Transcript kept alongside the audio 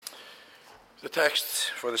The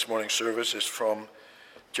text for this morning's service is from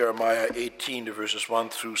Jeremiah 18, the verses 1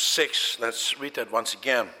 through 6. Let's read that once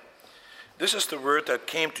again. This is the word that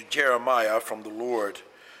came to Jeremiah from the Lord.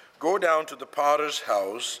 Go down to the potter's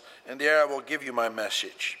house, and there I will give you my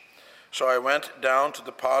message. So I went down to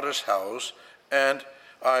the potter's house, and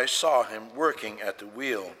I saw him working at the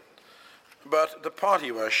wheel. But the pot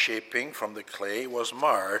he was shaping from the clay was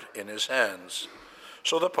marred in his hands.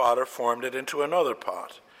 So the potter formed it into another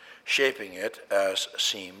pot, shaping it as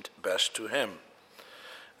seemed best to him.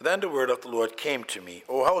 Then the word of the Lord came to me,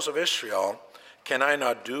 O house of Israel, can I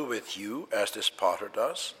not do with you as this potter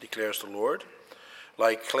does, declares the Lord?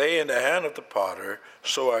 Like clay in the hand of the potter,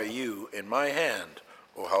 so are you in my hand,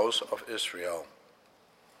 O house of Israel.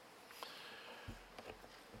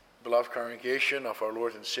 Beloved congregation of our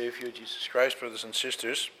Lord and Savior, Jesus Christ, brothers and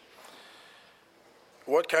sisters,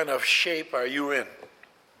 what kind of shape are you in?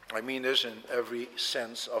 I mean this in every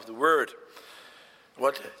sense of the word.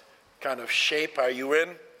 What kind of shape are you in?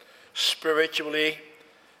 Spiritually,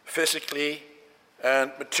 physically,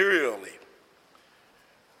 and materially.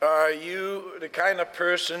 Are you the kind of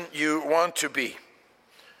person you want to be?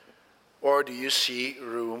 Or do you see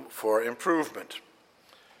room for improvement?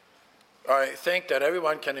 I think that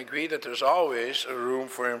everyone can agree that there's always a room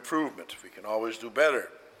for improvement. We can always do better.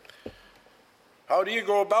 How do you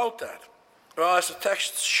go about that? Well, as the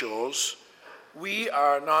text shows, we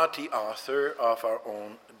are not the author of our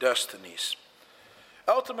own destinies.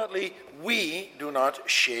 Ultimately, we do not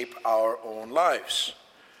shape our own lives,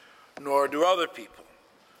 nor do other people,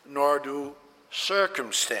 nor do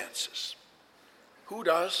circumstances. Who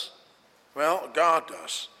does? Well, God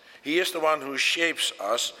does. He is the one who shapes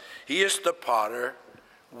us. He is the potter.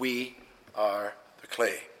 We are the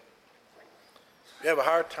clay. We have a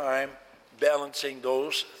hard time balancing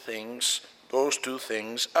those two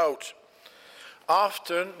things out.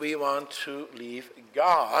 Often we want to leave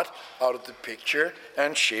God out of the picture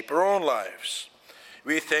and shape our own lives.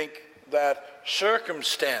 We think that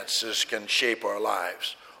circumstances can shape our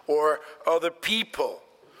lives, or other people,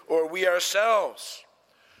 or we ourselves.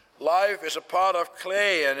 Life is a pot of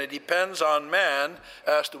clay, and it depends on man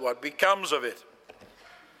as to what becomes of it.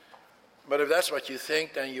 But if that's what you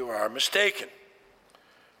think, then you are mistaken.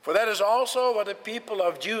 For that is also what the people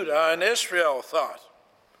of Judah and Israel thought.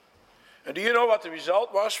 And do you know what the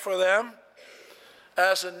result was for them?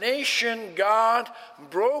 As a nation, God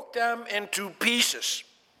broke them into pieces.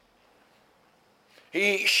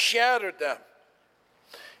 He shattered them.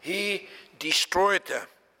 He destroyed them.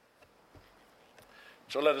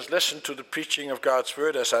 So let us listen to the preaching of God's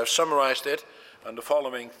word as I've summarized it on the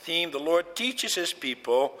following theme. The Lord teaches his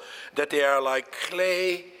people that they are like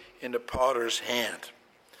clay in the potter's hand.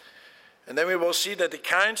 And then we will see that the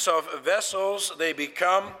kinds of vessels they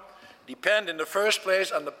become depend in the first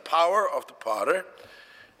place on the power of the potter,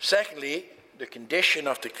 secondly, the condition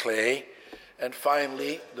of the clay, and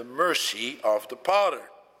finally, the mercy of the potter.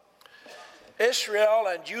 Israel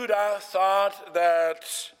and Judah thought that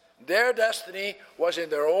their destiny was in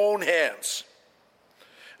their own hands.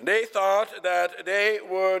 They thought that they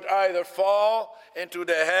would either fall into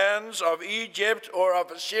the hands of Egypt or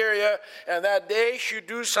of Assyria, and that they should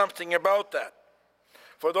do something about that.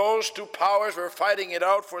 For those two powers were fighting it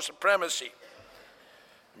out for supremacy.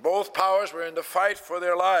 Both powers were in the fight for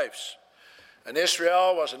their lives. And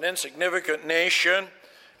Israel was an insignificant nation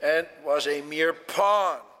and was a mere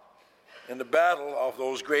pawn in the battle of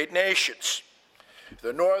those great nations.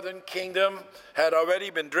 The northern kingdom had already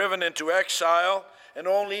been driven into exile, and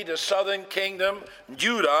only the southern kingdom,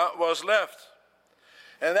 Judah, was left.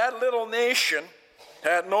 And that little nation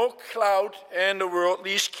had no clout in the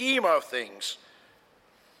worldly scheme of things.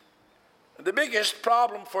 The biggest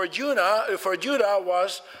problem for Judah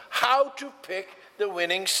was how to pick the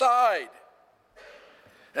winning side.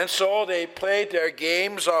 And so they played their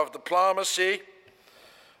games of diplomacy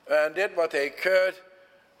and did what they could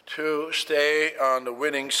to stay on the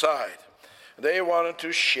winning side. They wanted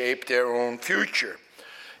to shape their own future.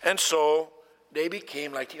 And so they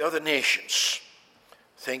became like the other nations,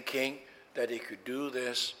 thinking that they could do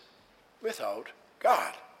this without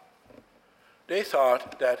God. They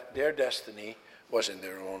thought that their destiny was in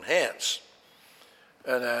their own hands.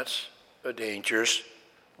 And that's a dangerous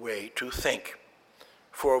way to think.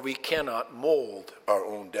 For we cannot mold our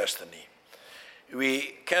own destiny.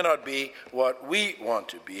 We cannot be what we want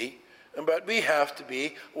to be, but we have to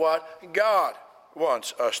be what God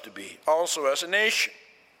wants us to be, also as a nation.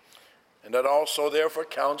 And that also therefore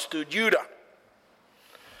counts to Judah.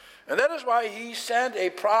 And that is why he sent a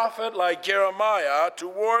prophet like Jeremiah to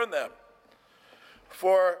warn them.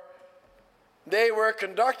 For they were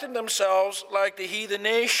conducting themselves like the heathen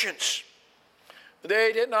nations.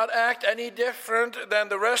 They did not act any different than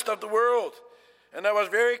the rest of the world. And that was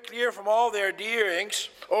very clear from all their dealings.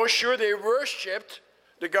 Oh, sure, they worshipped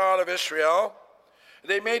the God of Israel.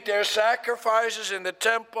 They made their sacrifices in the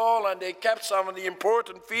temple, and they kept some of the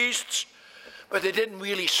important feasts, but they didn't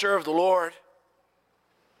really serve the Lord.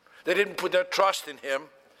 They didn't put their trust in him.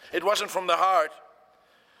 It wasn't from the heart.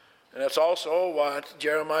 And that's also what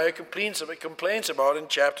Jeremiah complains about in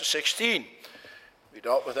chapter 16. We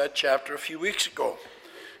dealt with that chapter a few weeks ago.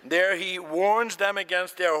 There he warns them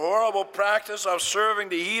against their horrible practice of serving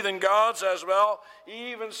the heathen gods as well,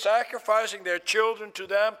 even sacrificing their children to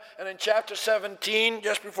them. And in chapter 17,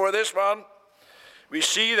 just before this one, we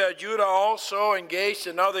see that Judah also engaged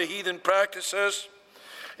in other heathen practices.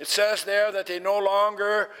 It says there that they no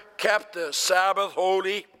longer kept the Sabbath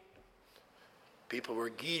holy. People were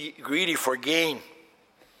greedy for gain.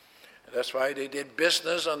 And that's why they did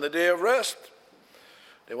business on the day of rest.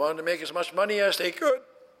 They wanted to make as much money as they could.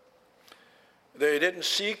 They didn't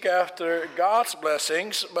seek after God's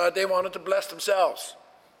blessings, but they wanted to bless themselves.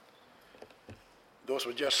 Those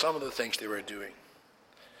were just some of the things they were doing.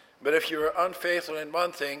 But if you're unfaithful in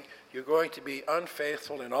one thing, you're going to be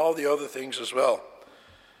unfaithful in all the other things as well.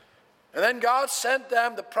 And then God sent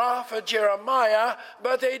them the prophet Jeremiah,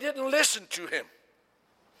 but they didn't listen to him.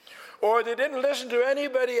 Or they didn't listen to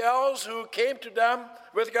anybody else who came to them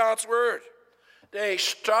with God's word. They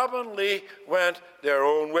stubbornly went their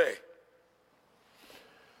own way.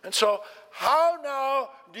 And so, how now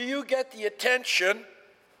do you get the attention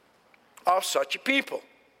of such a people?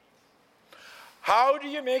 How do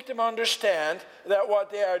you make them understand that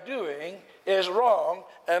what they are doing is wrong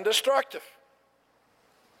and destructive?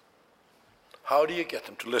 How do you get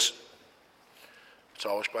them to listen? It's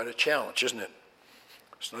always quite a challenge, isn't it?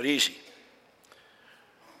 It's not easy.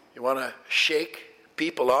 You want to shake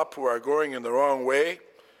people up who are going in the wrong way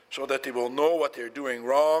so that they will know what they're doing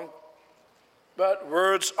wrong. But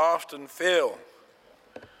words often fail.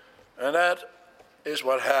 And that is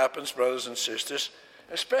what happens, brothers and sisters,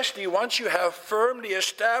 especially once you have firmly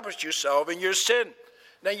established yourself in your sin.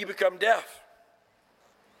 Then you become deaf.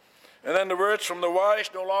 And then the words from the wise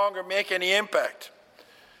no longer make any impact.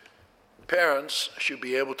 Parents should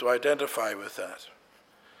be able to identify with that.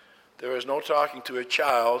 There is no talking to a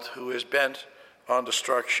child who is bent on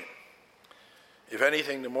destruction. If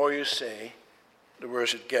anything, the more you say, the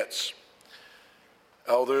worse it gets.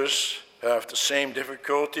 Elders have the same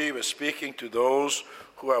difficulty with speaking to those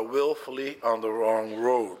who are willfully on the wrong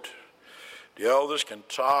road. The elders can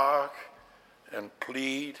talk and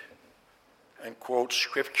plead and quote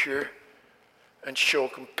scripture and show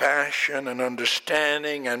compassion and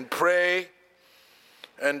understanding and pray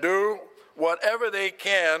and do whatever they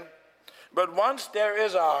can. But once there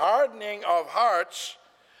is a hardening of hearts,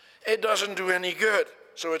 it doesn't do any good,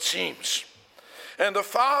 so it seems. And the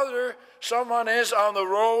farther someone is on the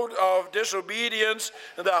road of disobedience,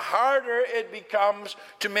 the harder it becomes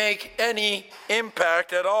to make any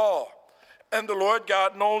impact at all. And the Lord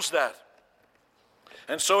God knows that.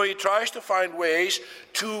 And so he tries to find ways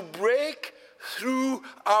to break through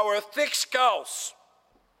our thick skulls.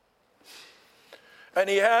 And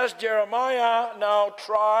he has Jeremiah now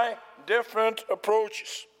try different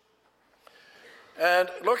approaches. And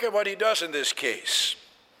look at what he does in this case.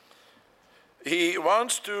 He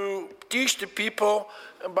wants to teach the people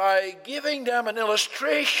by giving them an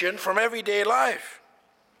illustration from everyday life.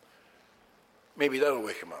 Maybe that'll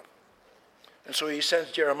wake him up. And so he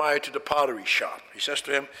sends Jeremiah to the pottery shop. He says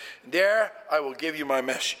to him, "There I will give you my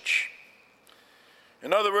message."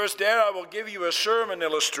 In other words, there I will give you a sermon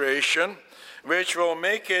illustration which will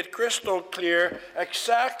make it crystal clear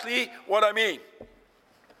exactly what I mean.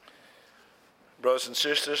 Brothers and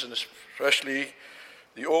sisters, and especially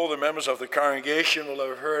the older members of the congregation, will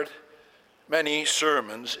have heard many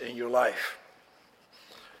sermons in your life.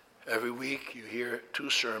 Every week you hear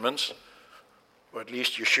 2 sermons, or at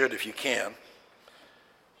least you should if you can.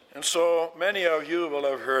 And so many of you will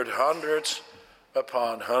have heard hundreds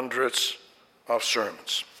upon hundreds of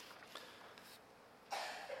sermons.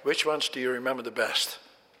 Which ones do you remember the best?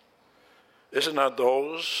 Is it not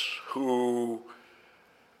those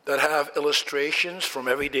that have illustrations from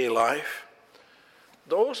everyday life?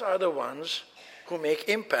 Those are the ones who make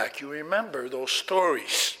impact. You remember those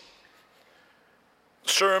stories.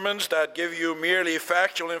 Sermons that give you merely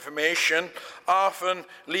factual information often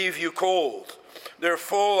leave you cold. They're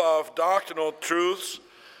full of doctrinal truths,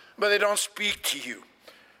 but they don't speak to you.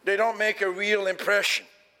 They don't make a real impression.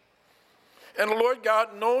 And the Lord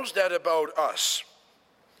God knows that about us.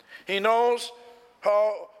 He knows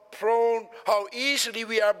how easily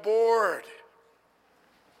we are bored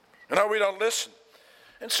and how we don't listen.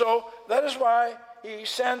 And so that is why he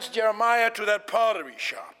sends Jeremiah to that pottery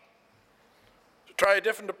shop to try a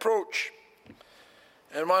different approach.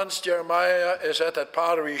 And once Jeremiah is at that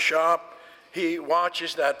pottery shop, he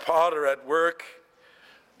watches that potter at work.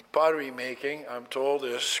 Pottery making, I'm told,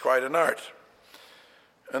 is quite an art.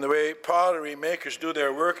 And the way pottery makers do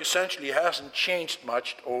their work essentially hasn't changed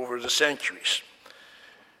much over the centuries.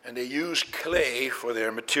 And they use clay for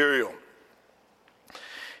their material.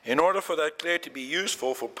 In order for that clay to be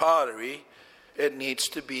useful for pottery, it needs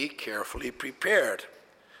to be carefully prepared.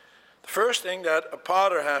 The first thing that a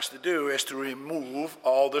potter has to do is to remove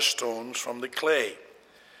all the stones from the clay.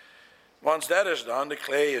 Once that is done, the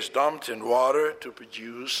clay is dumped in water to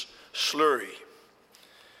produce slurry.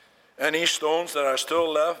 Any stones that are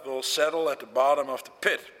still left will settle at the bottom of the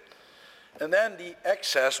pit. And then the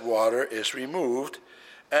excess water is removed,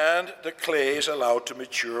 and the clay is allowed to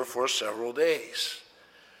mature for several days.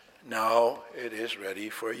 Now it is ready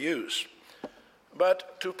for use.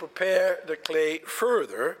 But to prepare the clay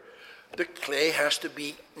further, the clay has to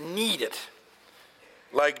be kneaded.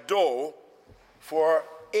 Like dough, for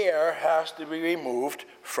air has to be removed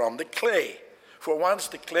from the clay. For once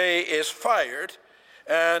the clay is fired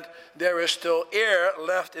and there is still air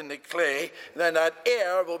left in the clay, then that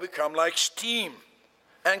air will become like steam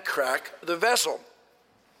and crack the vessel.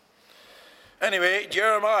 Anyway,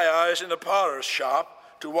 Jeremiah is in the potter's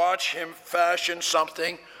shop to watch him fashion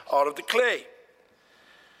something out of the clay.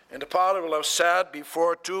 And the potter will have sat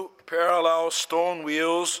before two parallel stone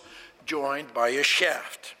wheels joined by a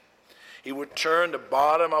shaft. He would turn the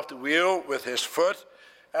bottom of the wheel with his foot,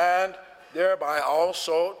 and thereby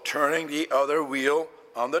also turning the other wheel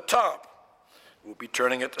on the top. He would be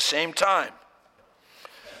turning at the same time.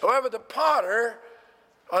 However, the potter,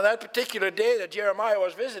 on that particular day that Jeremiah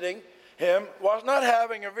was visiting him, was not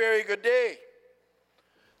having a very good day.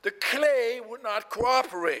 The clay would not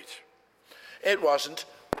cooperate. It wasn't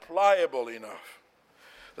pliable enough.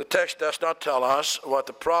 The text does not tell us what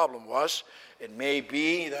the problem was. It may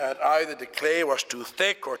be that either the clay was too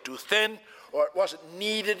thick or too thin, or it wasn't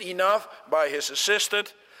kneaded enough by his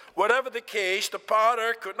assistant. Whatever the case, the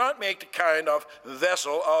potter could not make the kind of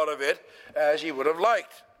vessel out of it as he would have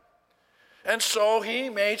liked. And so he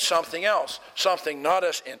made something else, something not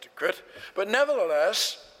as intricate, but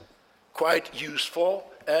nevertheless quite useful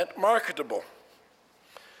and marketable.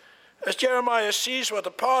 As Jeremiah sees what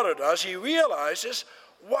the potter does, he realizes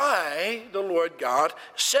why the Lord God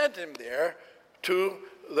sent him there to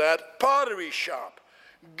that pottery shop.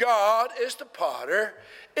 God is the potter,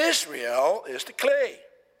 Israel is the clay.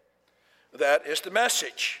 That is the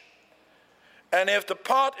message. And if the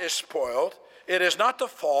pot is spoiled, it is not the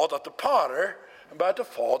fault of the potter, but the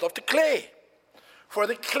fault of the clay. For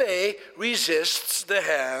the clay resists the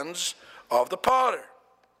hands of the potter.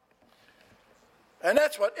 And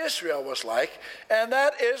that's what Israel was like, and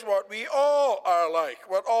that is what we all are like,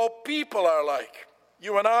 what all people are like.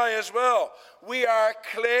 You and I as well. We are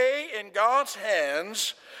clay in God's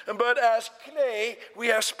hands, but as clay, we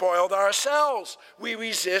have spoiled ourselves. We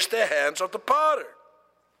resist the hands of the potter.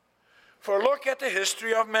 For look at the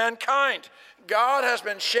history of mankind. God has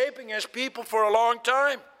been shaping his people for a long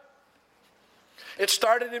time. It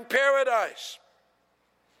started in paradise.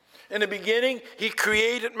 In the beginning, he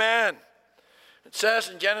created man. It says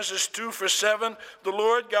in Genesis 2, verse 7, the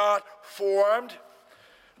Lord God formed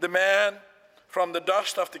the man from the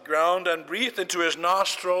dust of the ground and breathed into his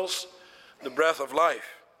nostrils the breath of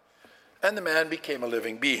life. And the man became a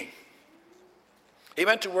living being. He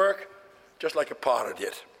went to work just like a potter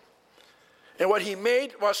did. And what he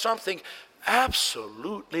made was something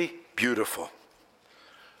absolutely beautiful.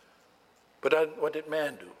 But then what did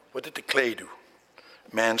man do? What did the clay do?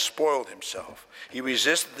 Man spoiled himself. He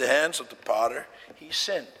resisted the hands of the potter. He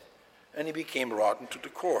sinned. And he became rotten to the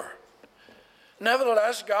core.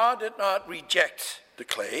 Nevertheless, God did not reject the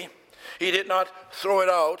clay. He did not throw it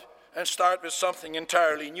out and start with something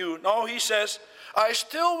entirely new. No, he says, I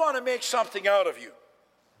still want to make something out of you.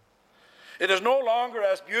 It is no longer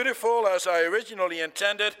as beautiful as I originally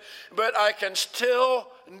intended, but I can still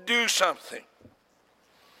do something.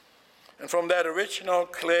 And from that original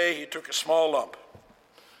clay, he took a small lump.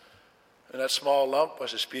 And that small lump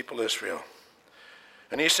was his people Israel.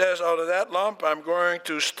 And he says, out of that lump, I'm going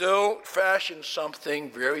to still fashion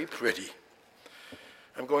something very pretty.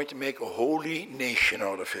 I'm going to make a holy nation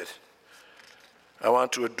out of it. I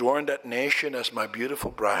want to adorn that nation as my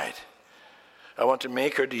beautiful bride. I want to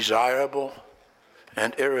make her desirable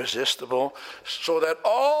and irresistible so that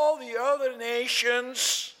all the other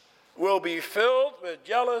nations will be filled with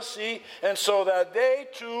jealousy and so that they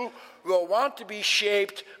too will want to be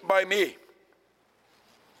shaped by me.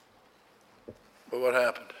 But what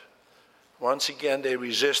happened? once again they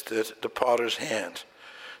resisted the potter's hand.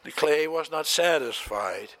 The clay was not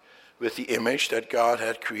satisfied with the image that God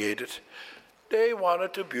had created. They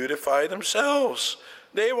wanted to beautify themselves.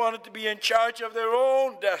 They wanted to be in charge of their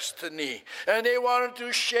own destiny. And they wanted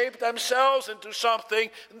to shape themselves into something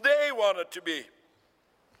they wanted to be.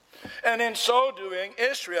 And in so doing,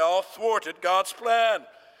 Israel thwarted God's plan.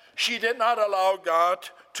 She did not allow God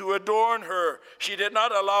to adorn her. She did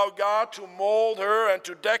not allow God to mold her and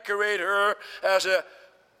to decorate her as a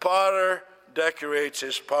potter decorates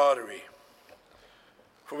his pottery.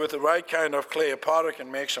 For with the right kind of clay, a potter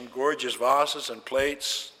can make some gorgeous vases and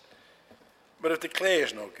plates. But if the clay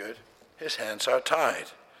is no good, his hands are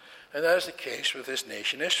tied. And that is the case with this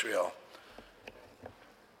nation Israel.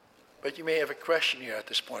 But you may have a question here at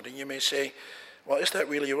this point, and you may say, well, is that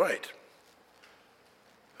really right?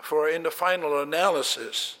 For in the final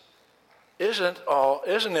analysis, isn't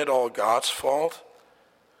it all God's fault?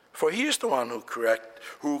 For he is the one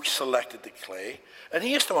who selected the clay, and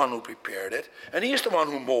he is the one who prepared it, and he is the one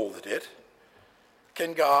who molded it.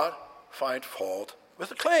 Can God find fault with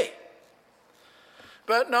the clay?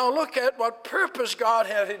 But now look at what purpose God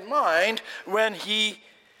had in mind when he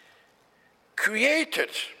created,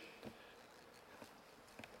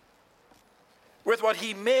 with what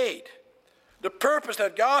he made. The purpose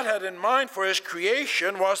that God had in mind for his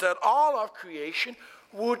creation was that all of creation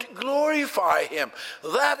would glorify him.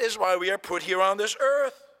 That is why we are put here on this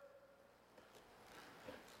earth.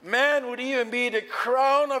 Man would even be the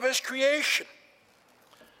crown of his creation.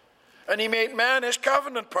 And he made man his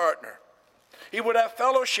covenant partner. He would have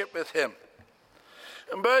fellowship with him.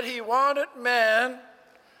 But he wanted man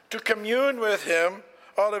to commune with him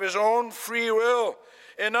out of his own free will.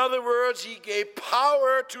 In other words, he gave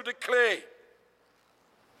power to the clay.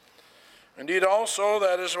 Indeed, also,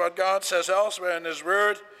 that is what God says elsewhere in his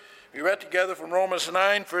word. We read together from Romans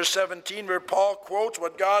 9, verse 17, where Paul quotes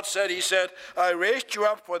what God said. He said, I raised you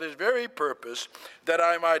up for this very purpose, that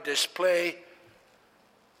I might display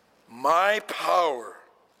my power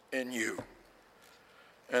in you,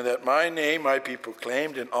 and that my name might be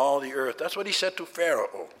proclaimed in all the earth. That's what he said to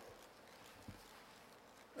Pharaoh.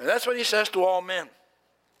 And that's what he says to all men.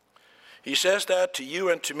 He says that to you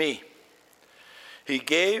and to me. He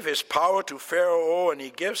gave his power to Pharaoh, and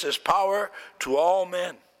he gives his power to all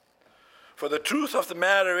men. For the truth of the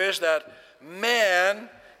matter is that man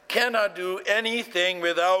cannot do anything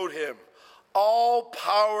without him. All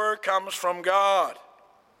power comes from God.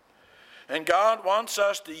 And God wants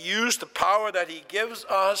us to use the power that he gives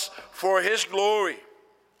us for his glory.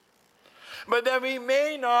 But then we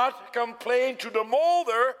may not complain to the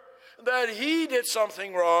molder that he did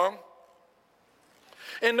something wrong.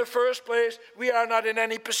 In the first place, we are not in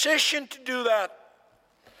any position to do that.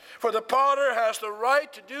 For the potter has the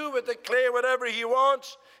right to do with the clay whatever he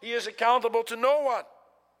wants. He is accountable to no one.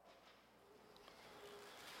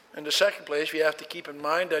 In the second place, we have to keep in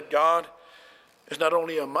mind that God is not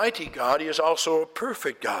only a mighty God, he is also a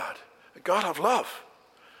perfect God, a God of love.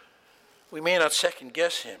 We may not second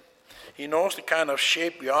guess him. He knows the kind of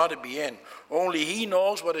shape we ought to be in. Only he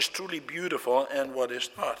knows what is truly beautiful and what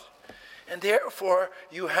is not. And therefore,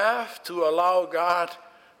 you have to allow God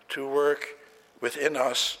to work within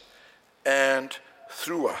us and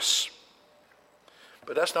through us.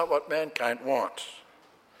 But that's not what mankind wants.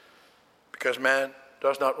 Because man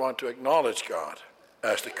does not want to acknowledge God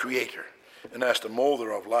as the creator and as the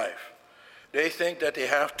molder of life. They think that they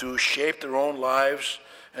have to shape their own lives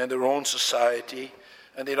and their own society,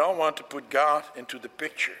 and they don't want to put God into the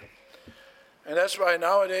picture. And that's why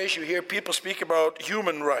nowadays you hear people speak about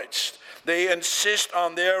human rights. They insist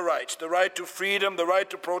on their rights, the right to freedom, the right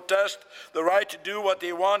to protest, the right to do what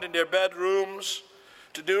they want in their bedrooms,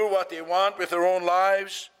 to do what they want with their own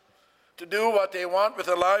lives, to do what they want with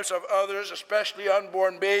the lives of others, especially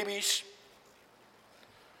unborn babies.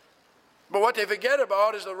 But what they forget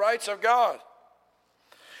about is the rights of God.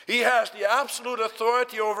 He has the absolute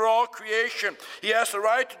authority over all creation. He has the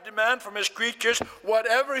right to demand from his creatures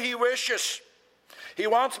whatever he wishes. He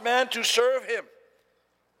wants man to serve him.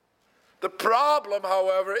 The problem,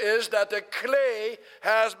 however, is that the clay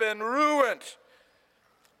has been ruined.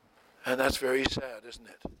 And that's very sad, isn't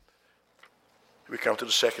it? We come to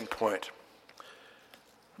the second point.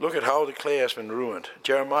 Look at how the clay has been ruined.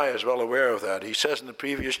 Jeremiah is well aware of that. He says in the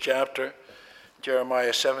previous chapter,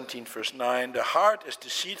 Jeremiah 17, verse 9, the heart is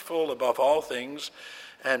deceitful above all things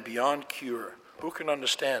and beyond cure. Who can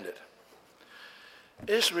understand it?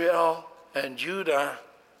 Israel and Judah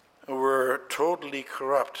were totally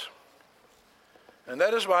corrupt. And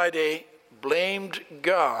that is why they blamed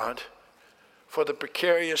God for the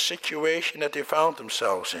precarious situation that they found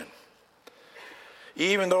themselves in.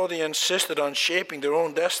 Even though they insisted on shaping their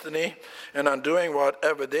own destiny and on doing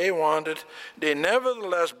whatever they wanted, they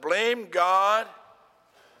nevertheless blamed God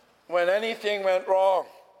when anything went wrong.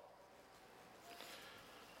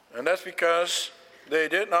 And that's because they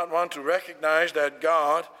did not want to recognize that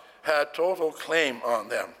God had total claim on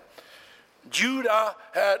them. Judah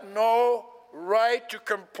had no right to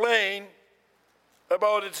complain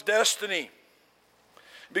about its destiny,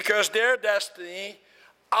 because their destiny,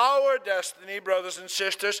 our destiny, brothers and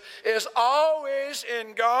sisters, is always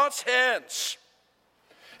in God's hands.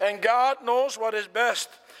 And God knows what is best.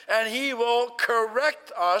 And He will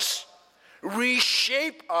correct us,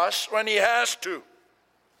 reshape us when He has to.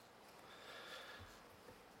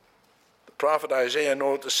 The prophet Isaiah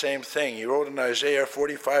noted the same thing. He wrote in Isaiah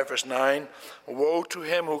 45, verse 9, "Woe to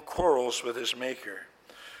him who quarrels with his maker,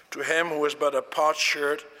 to him who is but a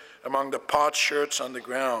potsherd among the potsherds on the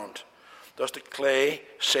ground. Does the clay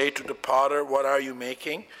say to the potter, 'What are you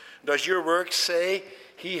making?' Does your work say,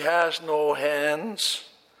 'He has no hands'?"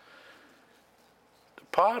 The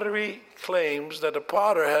pottery claims that the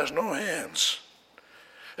potter has no hands.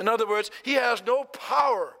 In other words, he has no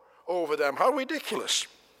power over them. How ridiculous.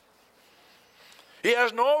 He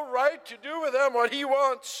has no right to do with them what he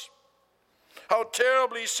wants. How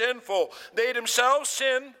terribly sinful. They themselves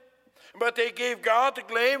sinned, but they gave God the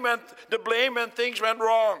blame when things went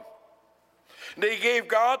wrong. They gave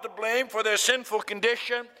God the blame for their sinful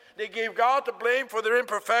condition. They gave God the blame for their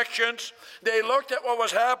imperfections. They looked at what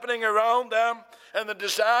was happening around them and the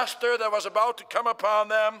disaster that was about to come upon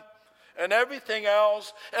them and everything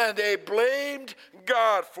else, and they blamed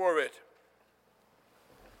God for it.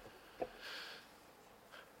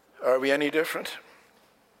 Are we any different?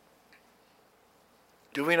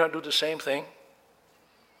 Do we not do the same thing?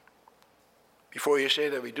 Before you say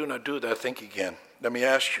that we do not do that, think again. Let me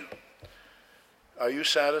ask you, are you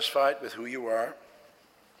satisfied with who you are?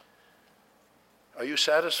 Are you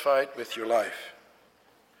satisfied with your life?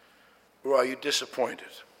 Or are you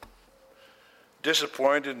disappointed?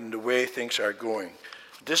 Disappointed in the way things are going.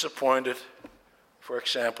 Disappointed, for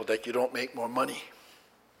example, that you don't make more money.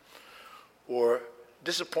 Or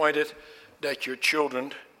disappointed that your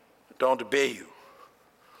children don't obey you.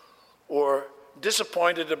 Or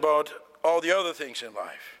disappointed about all the other things in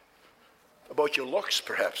life. About your looks,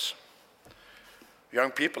 perhaps.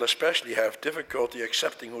 Young people especially have difficulty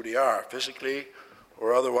accepting who they are, physically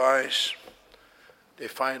or otherwise. They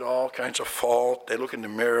find all kinds of fault. They look in the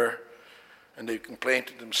mirror and they complain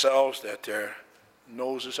to themselves that their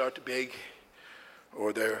noses are too big,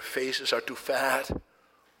 or their faces are too fat,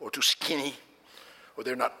 or too skinny, or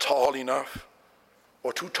they're not tall enough,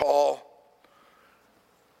 or too tall.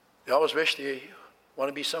 They always wish they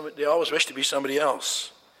always wish to be somebody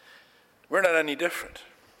else. We're not any different.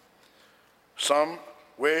 Some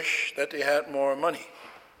wish that they had more money,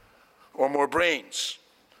 or more brains,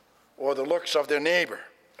 or the looks of their neighbor,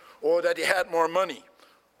 or that they had more money,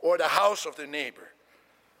 or the house of their neighbor.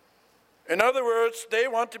 In other words, they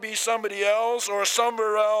want to be somebody else or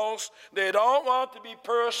somewhere else. They don't want to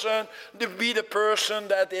be the person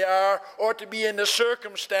that they are, or to be in the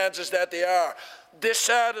circumstances that they are.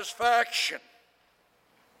 Dissatisfaction.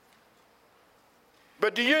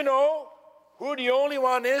 But do you know who the only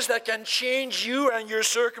one is that can change you and your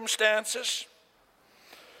circumstances?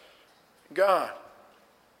 God.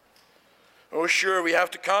 Oh, sure, we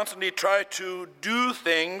have to constantly try to do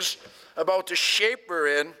things about the shape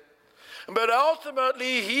we're in, but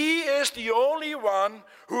ultimately, He is the only one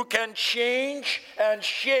who can change and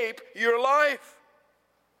shape your life.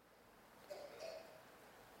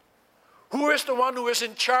 Who is the one who is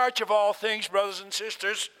in charge of all things, brothers and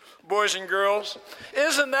sisters, boys and girls?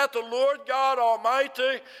 Isn't that the Lord God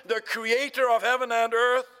Almighty, the creator of heaven and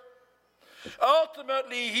earth?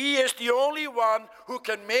 Ultimately, He is the only one who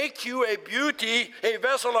can make you a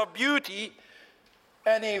vessel of beauty,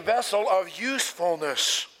 and a vessel of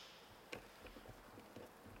usefulness.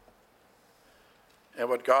 And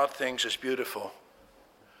what God thinks is beautiful,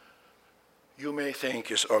 you may think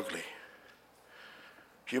is ugly.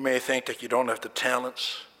 You may think that you don't have the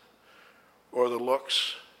talents, or the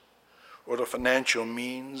looks, or the financial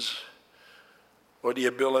means, or the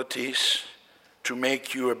abilities to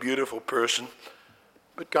make you a beautiful person.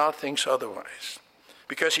 But God thinks otherwise.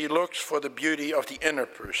 Because He looks for the beauty of the inner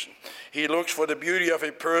person. He looks for the beauty of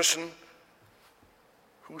a person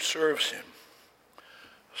who serves Him.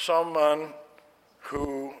 Someone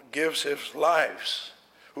who gives his life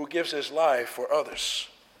for others.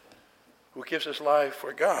 Who gives his life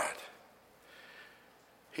for God.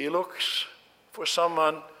 He looks for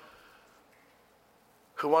someone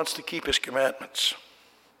who wants to keep His commandments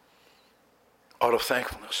out of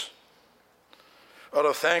thankfulness. out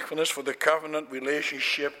of thankfulness for the covenant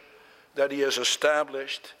relationship that he has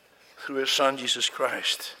established through his Son, Jesus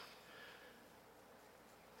Christ.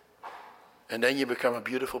 And then you become a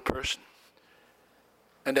beautiful person.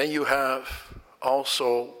 And then you have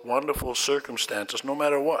also wonderful circumstances, no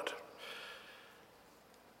matter what.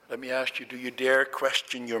 Let me ask you, do you dare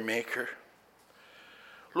question your Maker?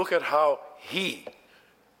 Look at how he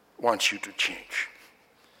wants you to change.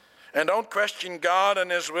 And don't question God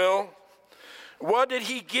and his will. What did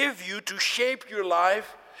he give you to shape your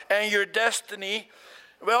life and your destiny?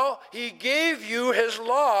 Well, he gave you his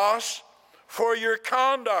laws for your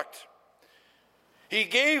conduct. He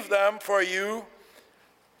gave them for you,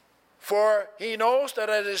 for he knows that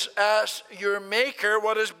it is as your Maker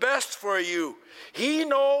what is best for you. He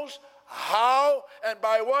knows how and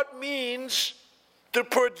by what means to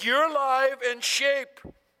put your life in shape.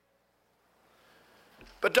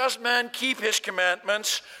 But does man keep his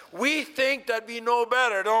commandments? We think that we know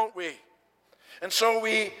better, don't we? And so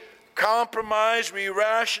we compromise, we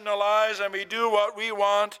rationalize, and we do what we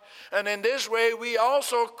want. And in this way, we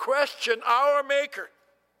also question our Maker.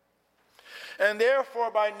 And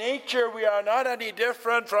therefore, by nature, we are not any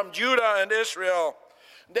different from Judah and Israel.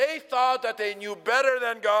 They thought that they knew better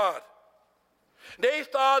than God. They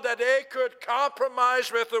thought that they could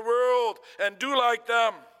compromise with the world and do like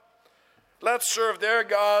them. Let's serve their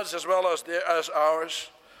gods as well as ours.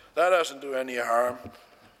 That doesn't do any harm.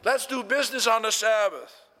 Let's do business on the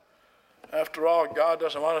Sabbath. After all, God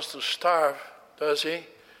doesn't want us to starve, does he?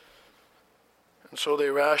 And so they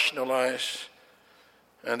rationalize,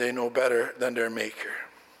 and they know better than their Maker.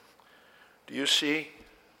 Do you see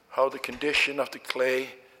how the condition of the clay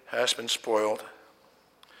has been spoiled?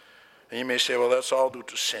 And you may say, well, that's all due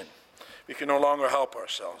to sin. We can no longer help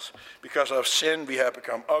ourselves. Because of sin, we have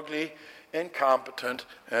become ugly, incompetent,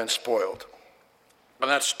 and spoiled. And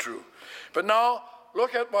that's true. But now,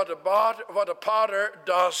 look at what the potter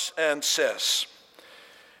does and says.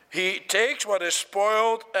 He takes what is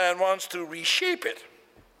spoiled and wants to reshape it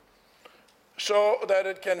so that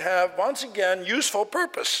it can have, once again, useful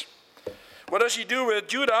purpose. What does he do with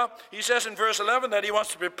Judah? He says in verse 11 that he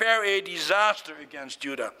wants to prepare a disaster against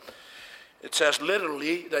Judah. It says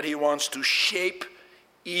literally that he wants to shape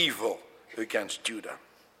evil against Judah.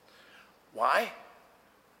 Why?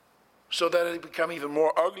 So that it become even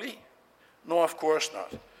more ugly? No, of course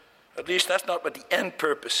not. At least that's not what the end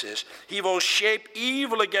purpose is. He will shape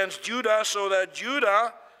evil against Judah so that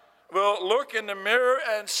Judah will look in the mirror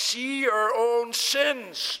and see her own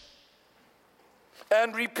sins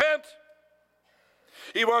and repent.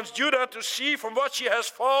 He wants Judah to see from what she has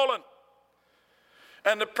fallen.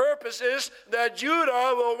 And the purpose is that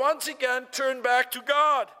Judah will once again turn back to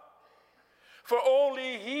God. For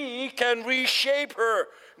only he can reshape her.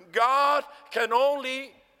 God can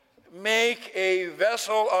only make a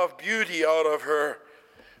vessel of beauty out of her,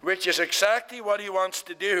 which is exactly what he wants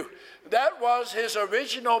to do. That was his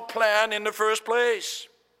original plan in the first place.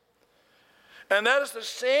 And that is the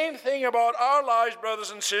same thing about our lives,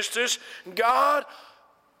 brothers and sisters. God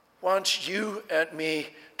wants you and me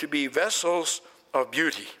to be vessels of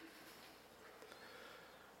beauty.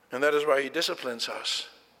 And that is why he disciplines us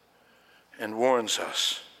and warns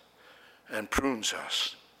us and prunes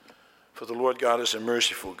us. For the Lord God is a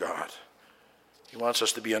merciful God. He wants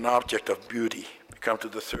us to be an object of beauty. We come to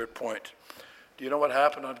the third point. Do you know what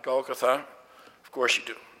happened on Golgotha? Of course you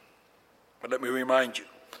do. But let me remind you.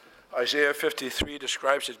 Isaiah 53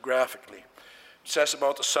 describes it graphically. It says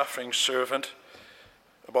about the suffering servant,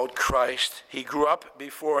 about Christ. He grew up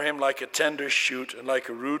before him like a tender shoot and like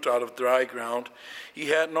a root out of dry ground. He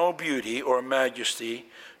had no beauty or majesty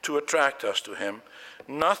to attract us to him,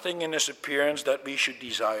 nothing in his appearance that we should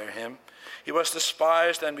desire him. He was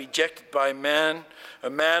despised and rejected by men, a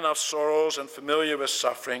man of sorrows and familiar with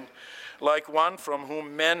suffering. Like one from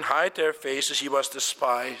whom men hide their faces, he was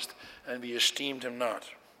despised, and we esteemed him not.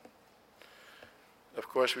 Of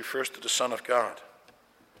course, refers to the Son of God.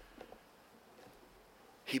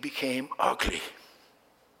 He became ugly.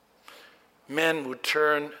 Men would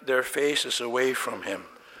turn their faces away from him.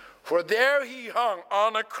 For there he hung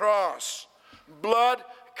on a cross, blood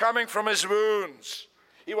coming from his wounds.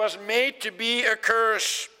 He was made to be a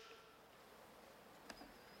curse.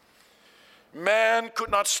 Man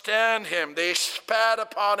could not stand him. They spat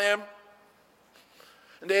upon him.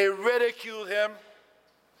 They ridiculed him.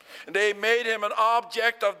 They made him an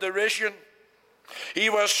object of derision. He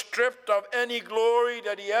was stripped of any glory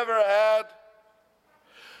that he ever had.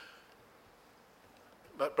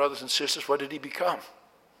 But brothers and sisters, what did he become?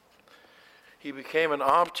 He became an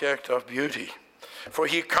object of beauty. For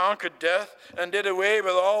he conquered death and did away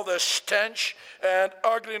with all the stench and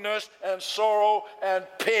ugliness and sorrow and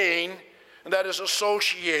pain that is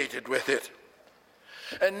associated with it.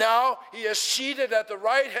 And now he is seated at the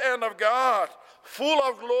right hand of God, full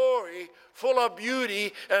of glory, full of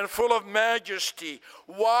beauty, and full of majesty.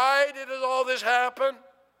 Why did all this happen?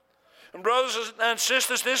 And brothers and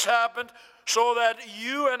sisters, this happened so that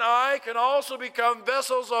you and I can also become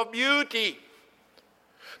vessels of beauty.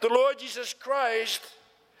 The Lord Jesus Christ,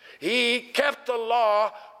 he kept the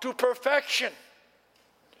law to perfection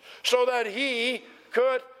so that he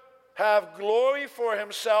could have glory for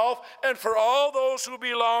himself and for all those who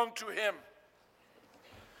belong to him,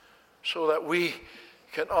 so that we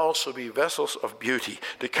can also be vessels of beauty,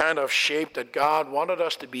 the kind of shape that God wanted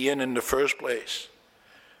us to be in the first place.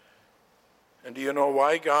 And do you know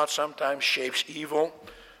why God sometimes shapes evil,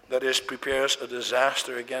 that is, prepares a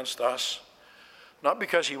disaster against us? Not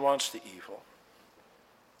because he wants the evil,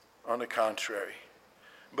 on the contrary,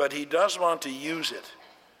 but he does want to use it,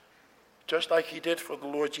 just like he did for the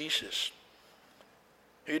Lord Jesus.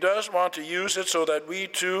 He does want to use it so that we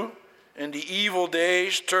too, in the evil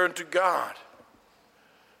days, turn to God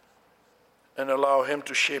and allow him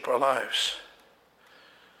to shape our lives.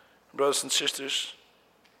 Brothers and sisters,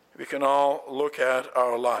 we can all look at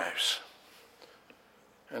our lives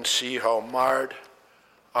and see how marred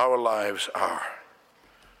our lives are.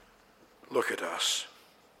 Look at us.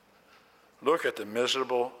 Look at the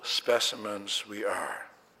miserable specimens we are.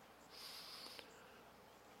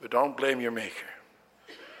 But don't blame your Maker.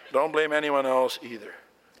 Don't blame anyone else either,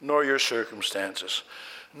 nor your circumstances.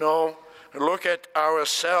 No, look at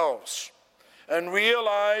ourselves and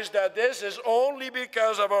realize that this is only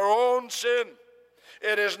because of our own sin.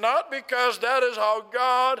 It is not because that is how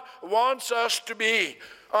God wants us to be.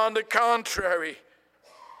 On the contrary,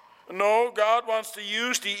 no, God wants to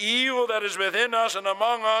use the evil that is within us and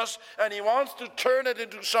among us, and he wants to turn it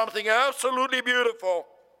into something absolutely beautiful.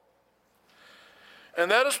 And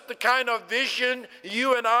that is the kind of vision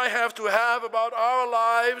you and I have to have about our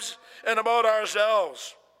lives and about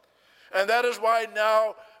ourselves. And that is why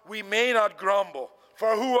now we may not grumble.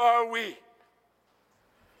 For who are we?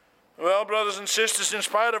 Well, brothers and sisters, in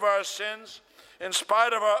spite of our sins, in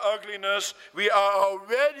spite of our ugliness, we are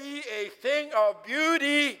already a thing of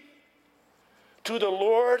beauty to the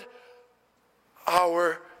Lord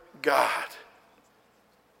our God.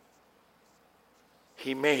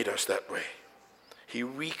 He made us that way. He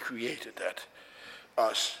recreated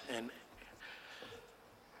us in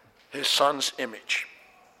his Son's image.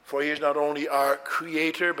 For he is not only our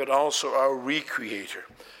creator, but also our recreator.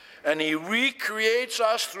 And he recreates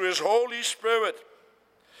us through his Holy Spirit.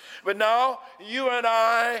 But now, you and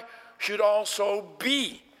I should also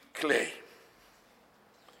be clay.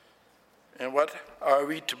 And what are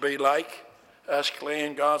we to be like as clay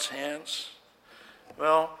in God's hands?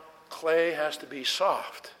 Well, clay has to be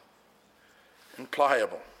soft and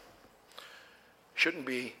pliable. Shouldn't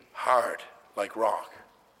be hard like rock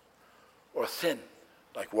or thin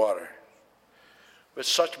like water. With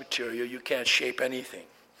such material, you can't shape anything.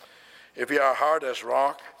 If we are hard as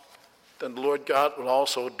rock, then the Lord God will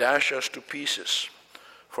also dash us to pieces.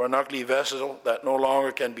 For an ugly vessel that no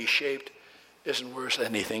longer can be shaped isn't worth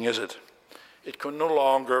anything, is it? It can no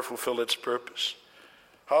longer fulfill its purpose.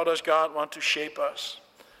 How does God want to shape us?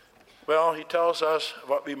 Well, he tells us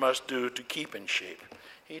what we must do to keep in shape.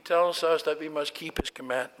 He tells us that we must keep his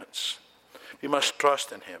commandments. We must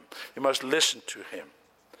trust in him. We must listen to him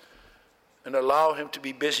and allow him to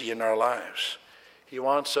be busy in our lives. He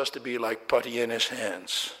wants us to be like putty in his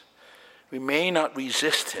hands. We may not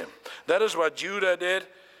resist him. That is what Judah did,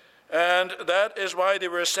 and that is why they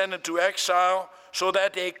were sent into exile, so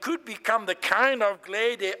that they could become the kind of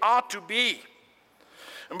clay they ought to be.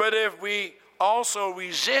 But if we also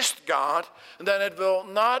resist God, then it will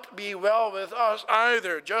not be well with us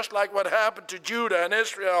either. Just like what happened to Judah and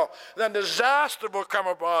Israel, then disaster will come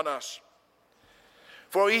upon us.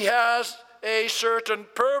 For he has a certain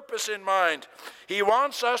purpose in mind. He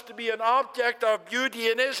wants us to be an object of beauty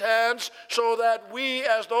in his hands so that we,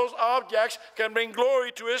 as those objects, can bring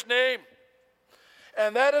glory to his name.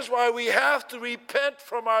 And that is why we have to repent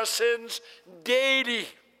from our sins daily.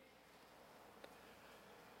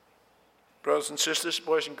 Brothers and sisters,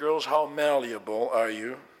 boys and girls, how malleable are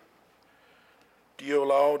you? Do you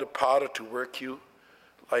allow the potter to work you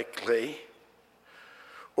like clay?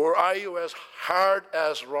 Or are you as hard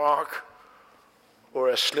as rock or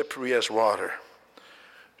as slippery as water?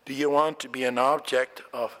 Do you want to be an object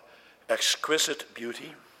of exquisite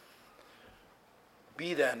beauty?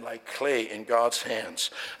 Be then like clay in God's hands.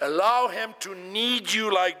 Allow him to knead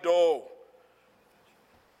you like dough,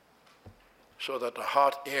 so that the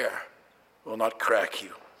hot air will not crack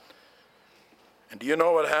you. And do you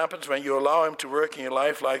know what happens when you allow him to work in your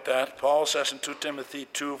life like that? Paul says in 2 Timothy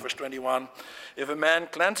 2, verse 21, if a man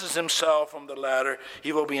cleanses himself from the latter,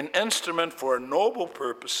 he will be an instrument for noble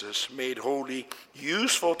purposes, made holy,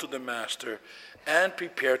 useful to the master, and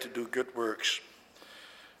prepared to do good works.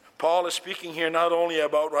 Paul is speaking here not only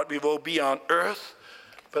about what we will be on earth,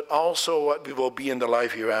 but also what we will be in the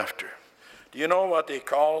life hereafter. Do you know what they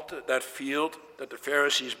called that field that the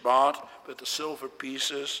Pharisees bought with the silver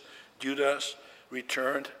pieces Judas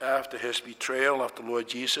returned after his betrayal of the Lord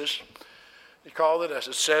Jesus? They called it, as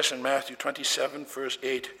it says in Matthew 27, verse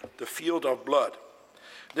 8, the field of blood.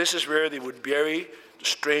 This is where they would bury the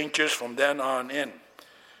strangers from then on in.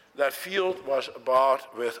 That field was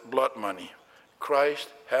bought with blood money. Christ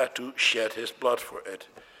had to shed his blood for it.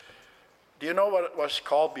 Do you know what it was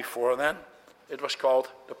called before then? It was called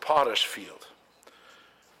the potter's field.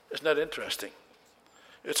 Isn't that interesting?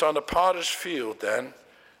 It's on the potter's field then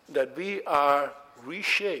that we are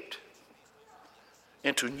reshaped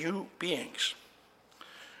into new beings.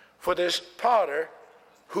 For this potter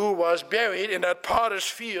who was buried in that potter's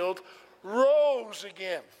field rose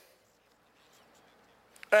again.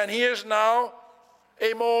 And he is now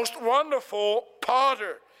a most wonderful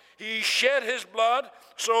potter. He shed his blood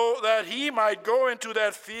so that he might go into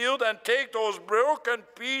that field and take those broken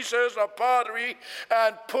pieces of pottery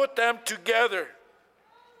and put them together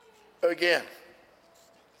again,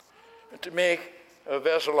 and to make a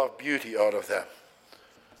vessel of beauty out of them,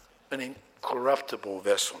 an incorruptible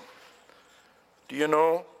vessel. Do you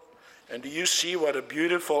know, and do you see what a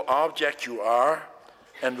beautiful object you are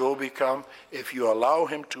and will become if you allow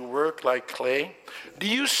him to work like clay? Do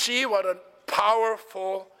you see what a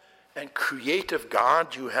powerful and creative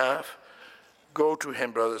God you have? Go to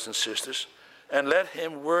him, brothers and sisters, and let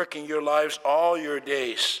him work in your lives all your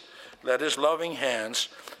days. Let his loving hands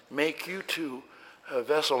make you too a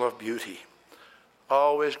vessel of beauty,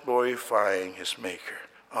 always glorifying his Maker.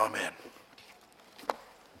 Amen.